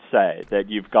experts say, that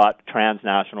you've got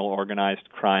transnational organized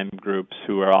crime groups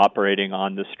who are operating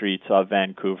on the streets of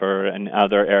Vancouver and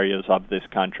other areas of this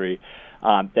country.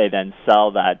 They then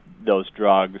sell those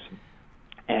drugs,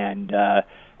 and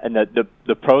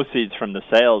the proceeds from the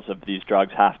sales of these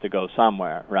drugs have to go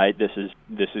somewhere, right? This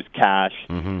is cash,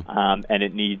 and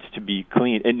it needs to be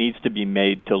clean. It needs to be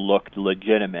made to look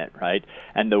legitimate, right?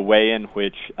 And the way in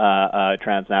which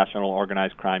transnational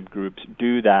organized crime groups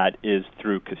do that is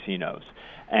through casinos.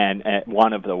 And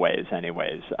one of the ways,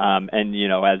 anyways. And you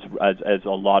know, as a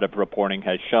lot of reporting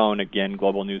has shown, again,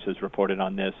 Global News has reported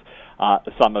on this.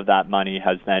 Some of that money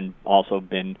has then also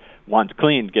been, once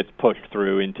cleaned, gets pushed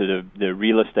through into the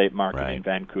real estate market in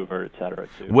Vancouver, et cetera,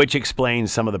 too. Which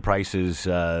explains some of the prices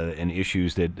and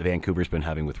issues that Vancouver's been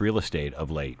having with real estate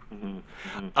of late.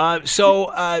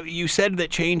 So you said that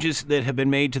changes that have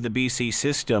been made to the BC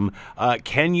system.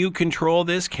 Can you control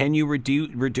this? Can you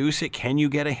reduce it? Can you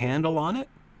get a handle on it?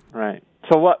 Right.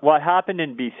 So what happened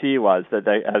in BC was that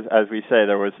as we say,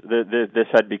 there was this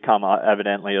had become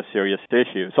evidently a serious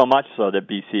issue. So much so that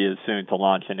BC is soon to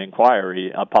launch an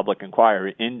inquiry, a public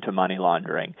inquiry into money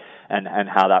laundering and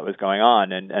how that was going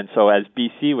on. And so as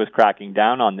BC was cracking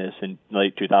down on this in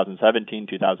late 2017,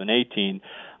 2018,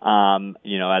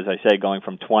 you know, as I say, going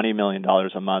from $20 million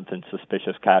a month in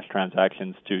suspicious cash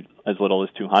transactions to as little as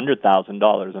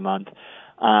 $200,000 a month.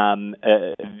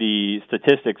 The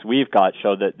statistics we've got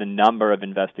show that the number of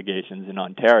investigations in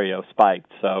Ontario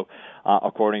spiked. So,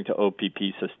 according to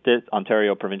OPP,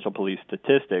 Ontario Provincial Police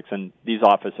statistics, and these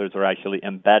officers are actually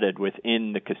embedded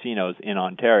within the casinos in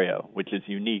Ontario, which is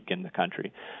unique in the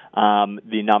country.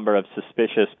 The number of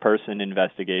suspicious person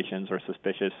investigations or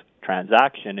suspicious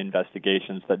transaction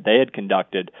investigations that they had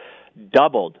conducted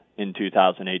doubled in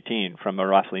 2018 from a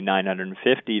roughly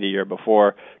 950 the year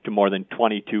before to more than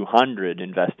 2,200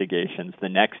 investigations the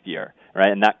next year,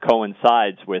 right? And that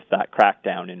coincides with that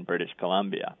crackdown in British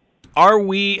Columbia. Are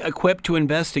we equipped to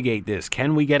investigate this?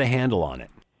 Can we get a handle on it?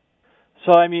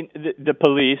 So, I mean, the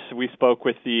police, we spoke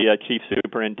with the chief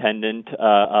superintendent,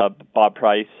 Bob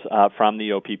Price, from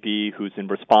the OPP, who's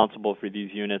responsible for these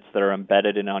units that are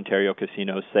embedded in Ontario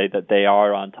casinos, say that they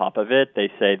are on top of it. They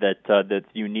say that the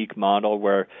unique model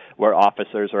where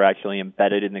officers are actually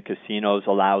embedded in the casinos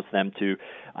allows them to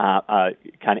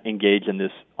kind of engage in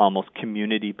this almost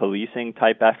community policing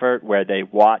type effort where they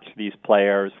watch these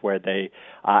players, where they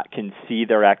can see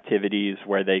their activities,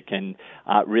 where they can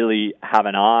really have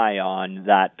an eye on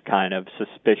that kind of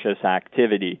suspicious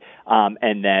activity,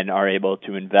 and then are able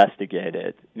to investigate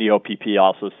it. The OPP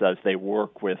also says they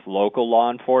work with local law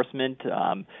enforcement,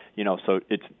 you know, so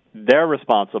they're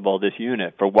responsible, this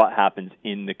unit, for what happens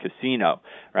in the casino,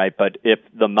 right? But if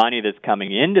the money that's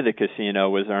coming into the casino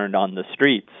was earned on the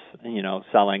streets, you know,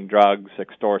 selling drugs,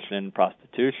 extortion,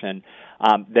 prostitution,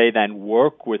 they then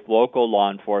work with local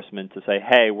law enforcement to say,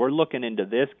 hey, we're looking into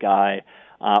this guy.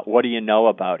 What do you know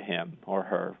about him or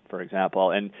her, for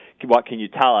example? And what can you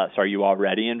tell us? Are you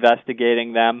already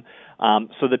investigating them?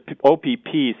 So the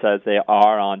OPP says they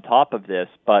are on top of this,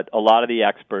 but a lot of the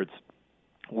experts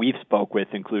we've spoke with,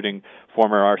 including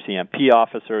former RCMP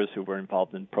officers who were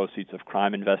involved in proceeds of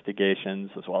crime investigations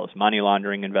as well as money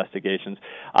laundering investigations,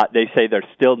 they say there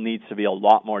still needs to be a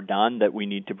lot more done, that we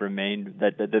need to remain,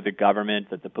 that the government,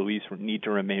 that the police need to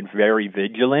remain very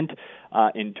vigilant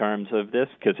in terms of this,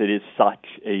 because it is such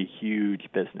a huge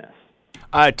business.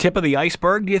 Tip of the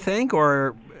iceberg, do you think,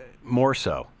 or more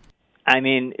so? I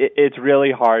mean, it's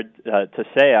really hard to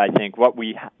say. I think what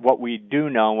we do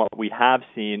know, what we have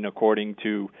seen, according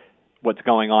to what's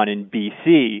going on in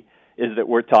BC, is that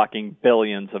we're talking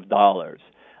billions of dollars.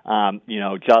 You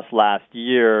know, just last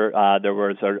year there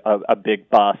was a big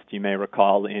bust. You may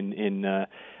recall in the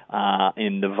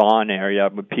Vaughan area,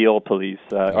 Peel Police,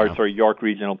 York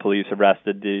Regional Police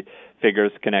arrested the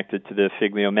figures connected to the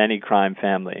Figliomeni crime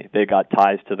family. They got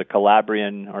ties to the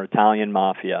Calabrian or Italian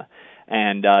mafia.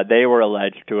 And they were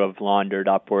alleged to have laundered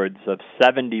upwards of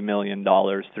 $70 million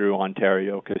through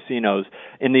Ontario casinos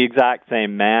in the exact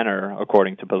same manner,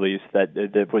 according to police,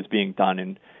 that was being done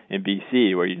in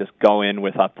BC, where you just go in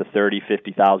with up to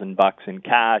 $50,000 in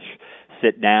cash,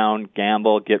 sit down,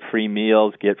 gamble, get free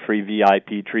meals, get free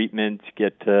VIP treatment,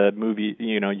 get movie,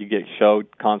 you know, you get show,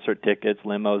 concert tickets,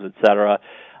 limos, etc.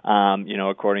 You know,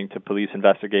 according to police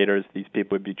investigators, these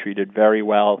people would be treated very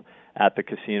well at the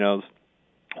casinos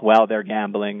while they're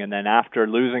gambling, and then after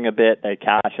losing a bit, they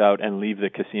cash out and leave the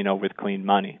casino with clean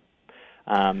money.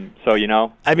 So, you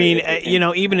know... I mean, you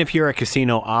know, even if you're a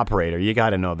casino operator, you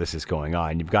got to know this is going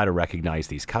on. You've got to recognize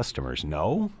these customers,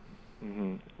 no?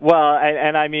 Mm-hmm. Well,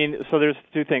 and I mean, so there's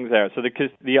two things there. So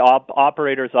the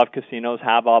operators of casinos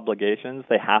have obligations.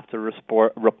 They have to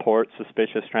report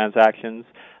suspicious transactions.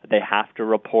 They have to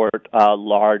report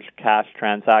large cash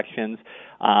transactions.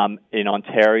 In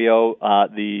Ontario,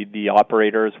 the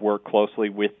operators work closely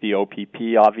with the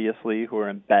OPP, obviously, who are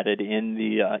embedded in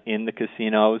the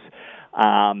casinos.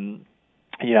 And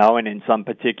in some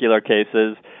particular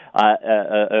cases,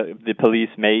 the police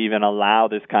may even allow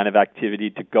this kind of activity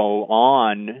to go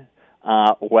on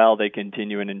while they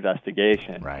continue an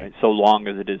investigation, right? So long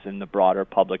as it is in the broader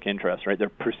public interest, right? They're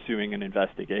pursuing an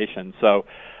investigation. So,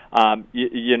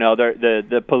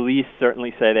 the police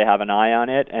certainly say they have an eye on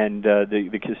it, and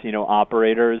the casino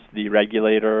operators, the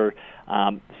regulator,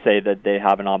 say that they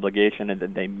have an obligation and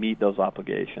that they meet those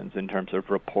obligations in terms of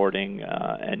reporting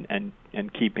and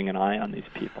keeping an eye on these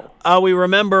people. We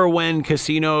remember when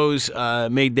casinos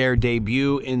made their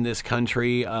debut in this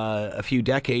country a few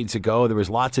decades ago. There was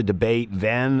lots of debate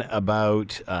then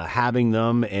about having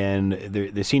them, and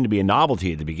there seemed to be a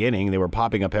novelty at the beginning. They were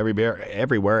popping up everywhere.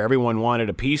 Everyone wanted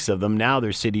a piece of them. Now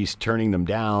there's cities turning them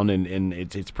down, and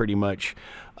it's pretty much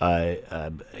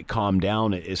calmed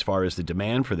down as far as the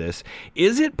demand for this.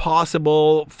 Is it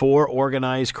possible for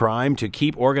organized crime to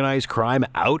keep organized crime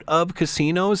out of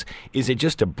casinos? Is it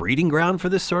just a breeding ground for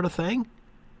this sort of thing?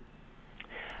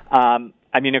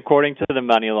 According to the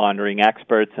money laundering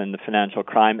experts and the financial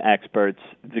crime experts,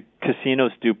 the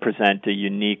casinos do present a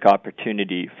unique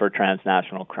opportunity for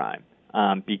transnational crime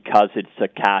because it's a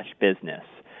cash business.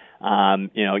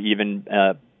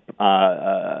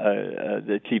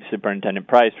 The Chief Superintendent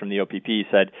Price from the OPP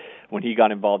said when he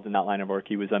got involved in that line of work,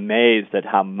 he was amazed at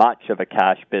how much of a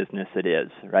cash business it is,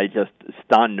 right? Just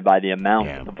stunned by the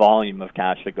amount, the volume of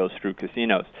cash that goes through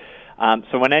casinos.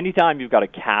 So anytime you've got a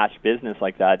cash business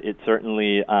like that, it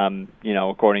certainly,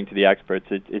 according to the experts,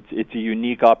 it's a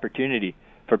unique opportunity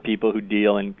for people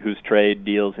whose trade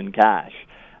deals in cash.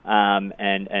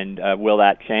 Will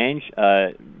that change?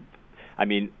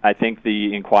 I think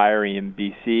the inquiry in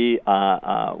BC,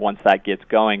 once that gets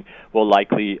going, will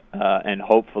likely and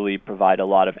hopefully provide a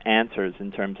lot of answers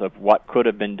in terms of what could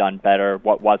have been done better,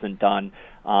 what wasn't done,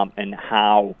 and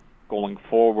how, going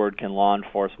forward, can law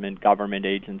enforcement, government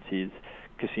agencies,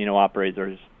 casino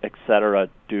operators, etc.,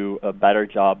 do a better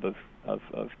job of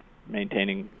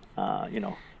maintaining,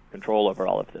 control over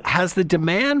all of this. Has the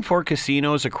demand for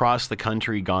casinos across the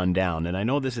country gone down? And I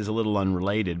know this is a little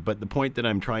unrelated, but the point that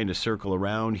I'm trying to circle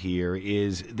around here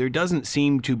is there doesn't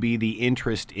seem to be the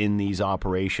interest in these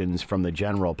operations from the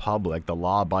general public, the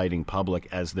law-abiding public,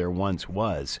 as there once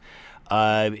was.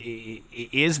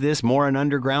 Is this more an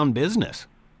underground business?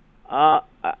 I'm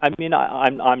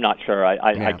not sure.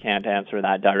 I can't answer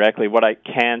that directly. What I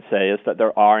can say is that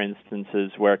there are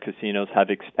instances where casinos have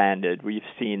expanded. We've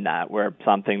seen that, where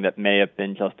something that may have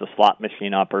been just a slot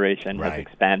machine operation has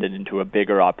expanded into a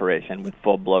bigger operation with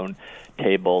full-blown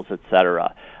tables,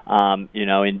 etc. In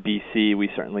BC, we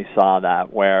certainly saw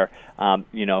that, where,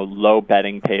 low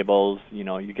betting tables,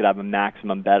 you could have a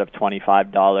maximum bet of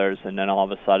 $25, and then all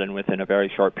of a sudden, within a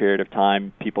very short period of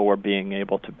time, people were being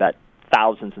able to bet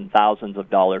thousands and thousands of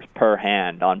dollars per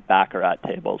hand on baccarat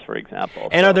tables, for example.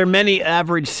 And are there many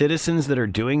average citizens that are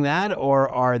doing that, or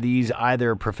are these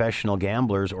either professional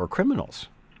gamblers or criminals?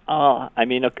 I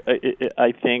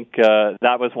think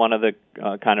that was one of the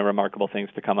kind of remarkable things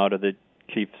to come out of the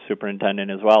chief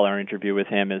superintendent as well. Our interview with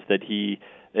him is that he,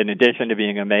 in addition to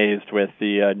being amazed with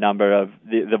the number of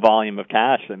the volume of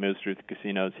cash that moves through the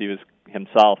casinos, he was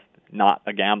himself not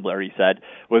a gambler, he said,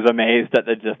 was amazed at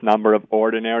the just number of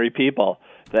ordinary people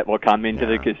that will come into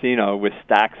the casino with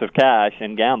stacks of cash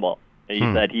and gamble. He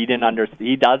said he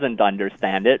doesn't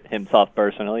understand it himself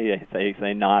personally. He's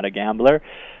not a gambler,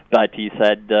 but he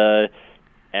said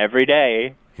every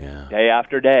day, day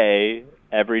after day,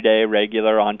 everyday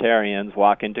regular Ontarians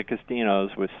walk into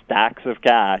casinos with stacks of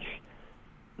cash,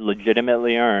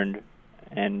 legitimately earned,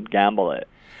 and gamble it.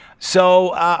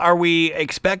 So are we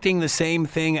expecting the same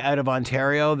thing out of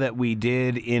Ontario that we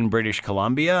did in British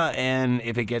Columbia? And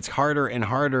if it gets harder and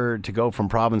harder to go from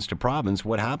province to province,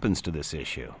 what happens to this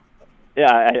issue?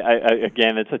 Yeah,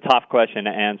 again, it's a tough question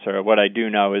to answer. What I do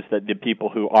know is that the people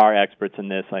who are experts in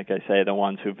this, like I say, the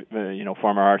ones who,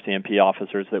 former RCMP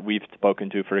officers that we've spoken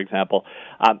to, for example,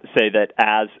 say that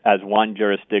as one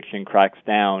jurisdiction cracks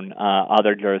down,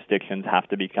 other jurisdictions have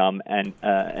to become and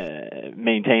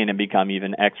maintain and become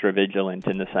even extra vigilant,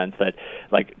 in the sense that,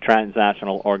 like,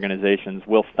 transnational organizations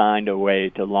will find a way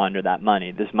to launder that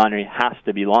money. This money has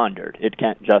to be laundered. It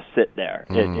can't just sit there.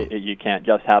 You can't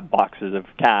just have boxes of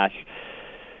cash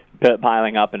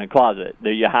piling up in a closet.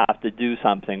 You have to do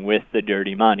something with the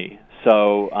dirty money.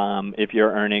 So if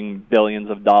you're earning billions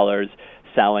of dollars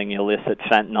selling illicit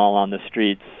fentanyl on the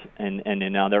streets and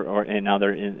in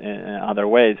other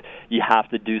ways, you have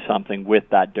to do something with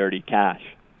that dirty cash.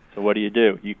 So what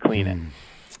do? You clean it.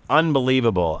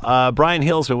 Unbelievable. Brian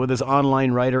Hillsman with us,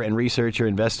 online writer and researcher,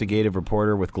 investigative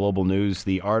reporter with Global News.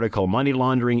 The article, Money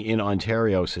Laundering in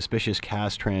Ontario, Suspicious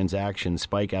Cash Transactions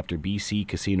Spike After BC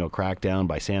Casino Crackdown,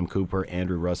 by Sam Cooper,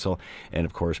 Andrew Russell, and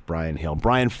of course Brian Hill.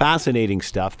 Brian, fascinating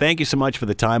stuff. Thank you so much for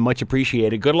the time. Much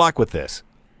appreciated. Good luck with this.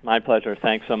 My pleasure.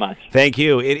 Thanks so much. Thank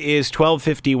you. It is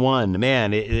 12:51. Man,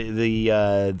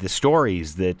 the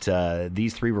stories that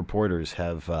these three reporters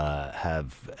have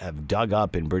dug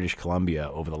up in British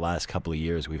Columbia over the last couple of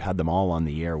years, we've had them all on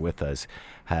the air with us,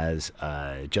 has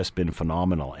just been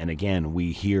phenomenal. And again,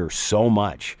 we hear so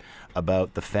much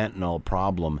about the fentanyl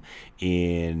problem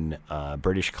in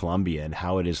British Columbia and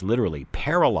how it is literally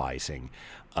paralyzing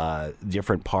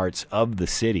different parts of the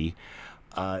city.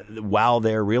 While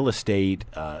their real estate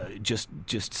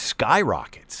just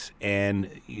skyrockets. And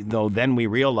then we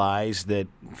realize that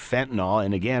fentanyl,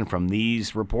 and again from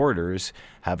these reporters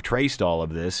have traced all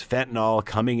of this, fentanyl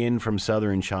coming in from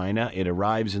southern China, it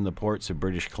arrives in the ports of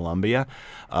British Columbia,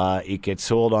 it gets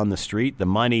sold on the street, the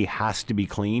money has to be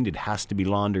cleaned, it has to be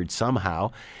laundered somehow,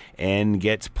 and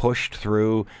gets pushed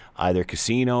through either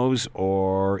casinos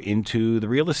or into the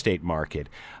real estate market.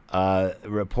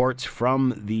 Reports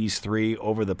from these three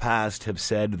over the past have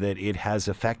said that it has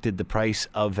affected the price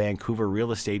of Vancouver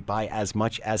real estate by as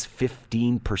much as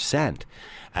 15%.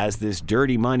 As this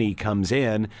dirty money comes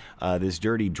in, this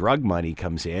dirty drug money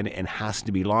comes in and has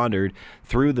to be laundered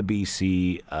through the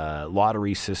BC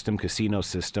lottery system, casino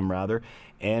system rather,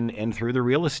 and through the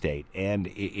real estate.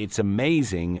 And it's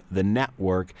amazing the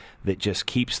network that just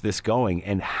keeps this going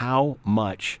and how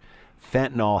much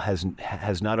fentanyl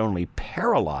has not only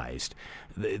paralyzed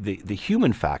the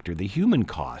human factor, the human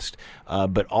cost,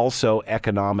 but also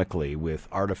economically with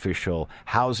artificial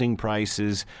housing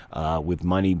prices, with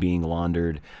money being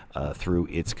laundered through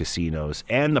its casinos.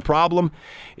 And the problem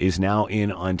is now in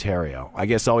Ontario. I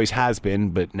guess always has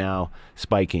been, but now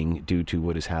spiking due to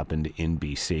what has happened in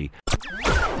BC.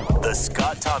 The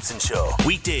Scott Thompson Show,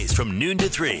 weekdays from noon to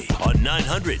 3 on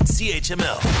 900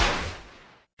 CHML.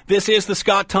 This is the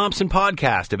Scott Thompson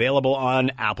Podcast, available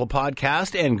on Apple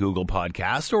Podcast and Google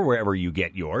Podcast or wherever you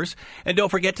get yours. And don't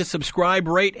forget to subscribe,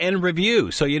 rate, and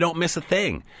review so you don't miss a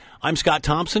thing. I'm Scott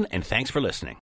Thompson, and thanks for listening.